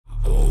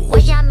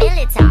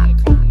it talk.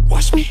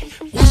 Watch me,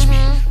 watch me,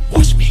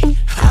 watch me.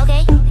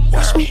 Okay.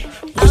 Watch me,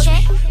 watch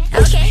Okay. me.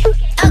 Okay.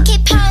 Okay.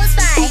 Pose ไ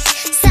ป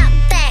สับ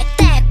แตกแ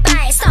ตกไป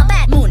สอบแบ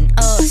บหมุน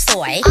ส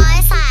วยอ้อย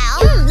สาว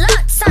เลิ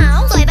ศสาว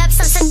สวยแบบ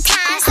สันท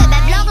านสวยแบ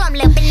บโลกหลอมเ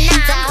หลวเป็นน้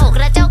ำจมูกก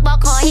ระจกบอก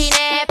คอฮีเ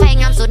น่ไพ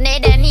งามสุดใน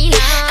แดนนี้น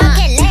ะ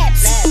Okay.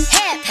 Lips,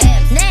 hip,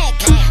 neck,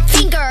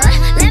 finger.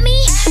 Let me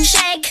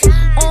shake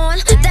on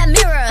the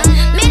mirror.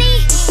 Mini,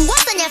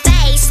 what's on your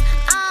face?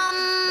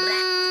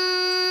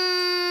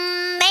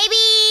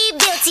 Maybe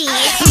beauty.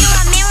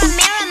 Mirror, mirror,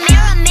 mirror,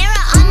 mirror,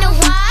 mirror on the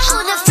wall. Who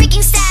the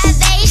freaking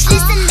savage?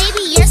 Listen,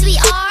 baby, yes we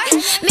are.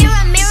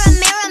 Mirror, mirror,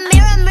 mirror,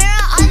 mirror,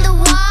 mirror on the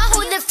wall. Who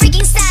the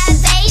freaking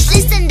savage?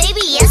 Listen,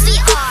 baby, yes we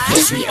are.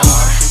 Yes we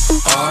are,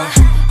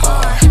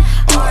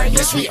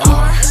 yes we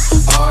are,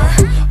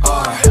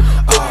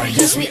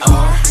 yes we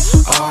are,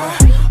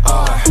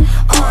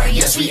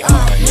 yes we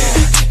are,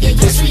 yeah,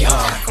 yes we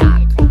are.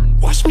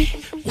 Watch me,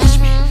 watch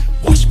me,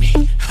 watch me.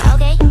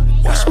 Okay.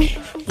 Watch me,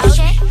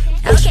 Okay.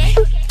 Okay.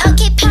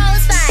 Okay.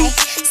 Pose ไป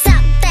สั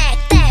บแตก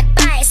แตกไ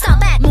ปสอบ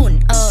แบบหมุน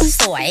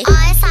สวยอ้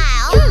อยสา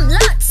วเ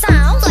ลิศสา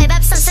วสวยแบ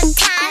บสัน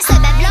ทานสวย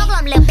แบบโลกหล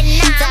อมเหลวเป็น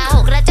น้ำจมู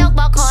กกระจก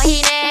บอกคอฮี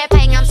เน่ไพ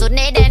งามสุดใ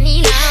นแดนนี้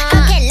นะ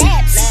Okay.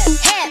 Lips,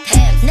 hip,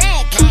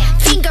 neck,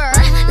 finger.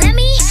 Let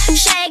me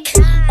shake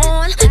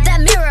on the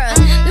mirror.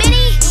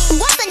 Mini,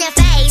 what's on your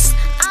face?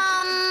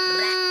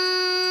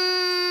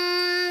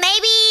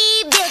 Maybe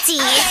beauty.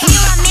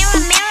 Mirror,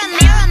 mirror, mirror,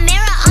 mirror,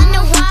 mirror on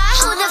the wall.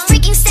 Who the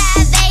freaking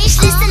savage?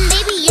 Listen,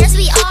 baby, yes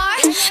we are.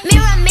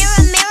 Mirror,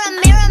 mirror, mirror,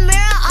 mirror,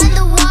 mirror on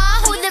the wall.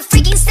 Who the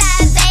freaking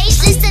savage?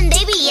 Listen,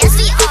 baby, yes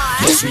we are.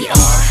 yes we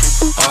are,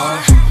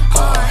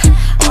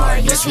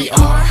 yes we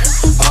are,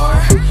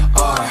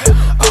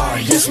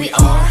 yes we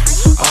are,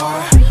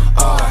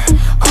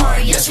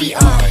 yes we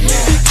are,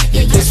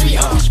 yeah, yes we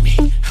are. Watch me,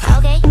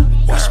 Okay.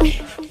 watch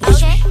me,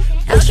 Okay.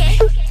 Okay.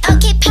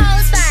 Okay.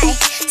 Pose ไป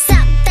สั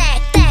บแตก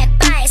แตก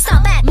ไปสอบ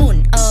แบบหมุน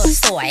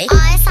สวย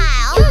อ้อยสา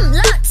วเ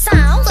ลิศสา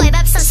วสวยแบ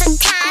บสัน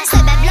ทานสว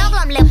ยแบบโลกหล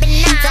อมเหลวเป็น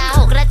น้ำจ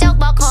มูกกระจก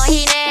บอกคอ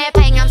ฮีเน่ไพ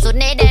งามสุด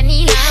ในแดน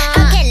นี้นะ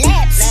Okay.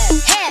 Lips,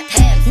 hip,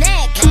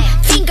 neck,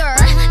 finger.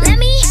 Let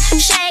me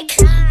shake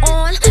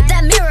on the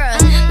mirror.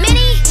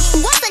 Mini,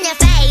 what's on your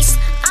face?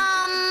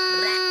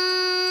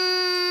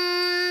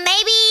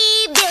 Maybe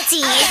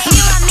beauty.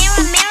 Mirror,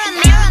 mirror, mirror,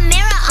 mirror,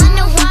 mirror on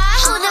the wall.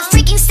 Who the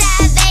freaking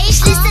savage?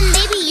 Listen,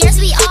 baby, yes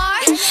we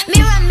are.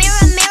 Mirror,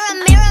 mirror, mirror,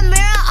 mirror,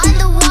 mirror on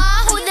the wall.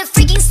 Who the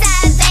freaking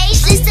savage?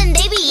 Listen,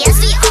 baby, yes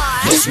we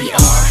are. yes we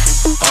are,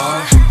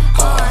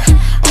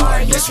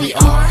 yes we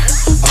are,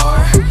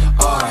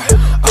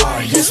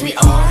 yes we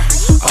are,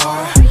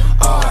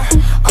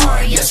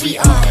 yes we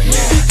are,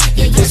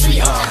 yeah, yes we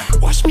are.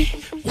 Watch me,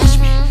 watch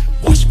me,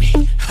 watch me.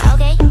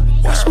 Okay.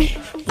 Watch me,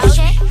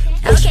 Okay.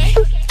 Okay.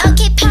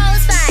 Okay.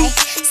 Pose ไป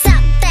สั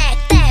บแตก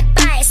แตกไป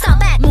สอบ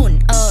แบบหมุน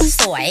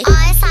สวยอ้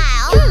อยสา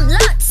วเ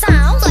ลิศสา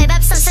วสวยแบ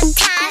บสัน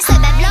ทานสวย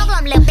แบบโลกหลอ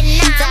มเหลวเป็น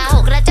น้ำจมู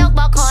กกระจกบ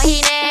อกคอฮี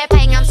เน่ไพ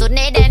งามสุดใ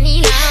นแดนนี้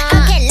นะ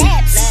Okay.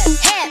 Lips,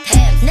 hip,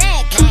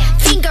 neck,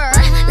 finger.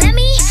 Let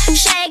me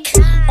shake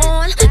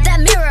on the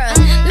mirror.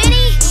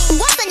 Mini,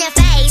 what's on your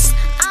face?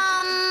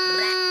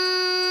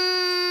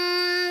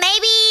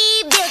 Maybe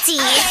beauty.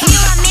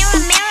 Mirror, mirror,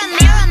 mirror,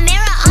 mirror,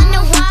 mirror on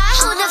the wall.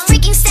 Who the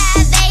freaking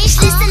savage?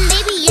 Listen,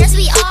 baby, yes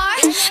we are.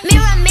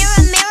 Mirror,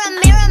 mirror, mirror,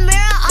 mirror,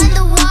 mirror on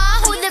the wall.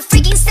 Who the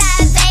freaking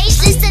savage?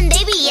 Listen,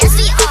 baby, yes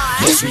we are.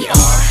 yes we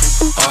are,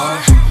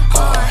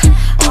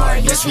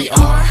 yes we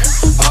are,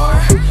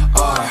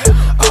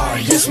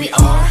 yes we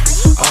are.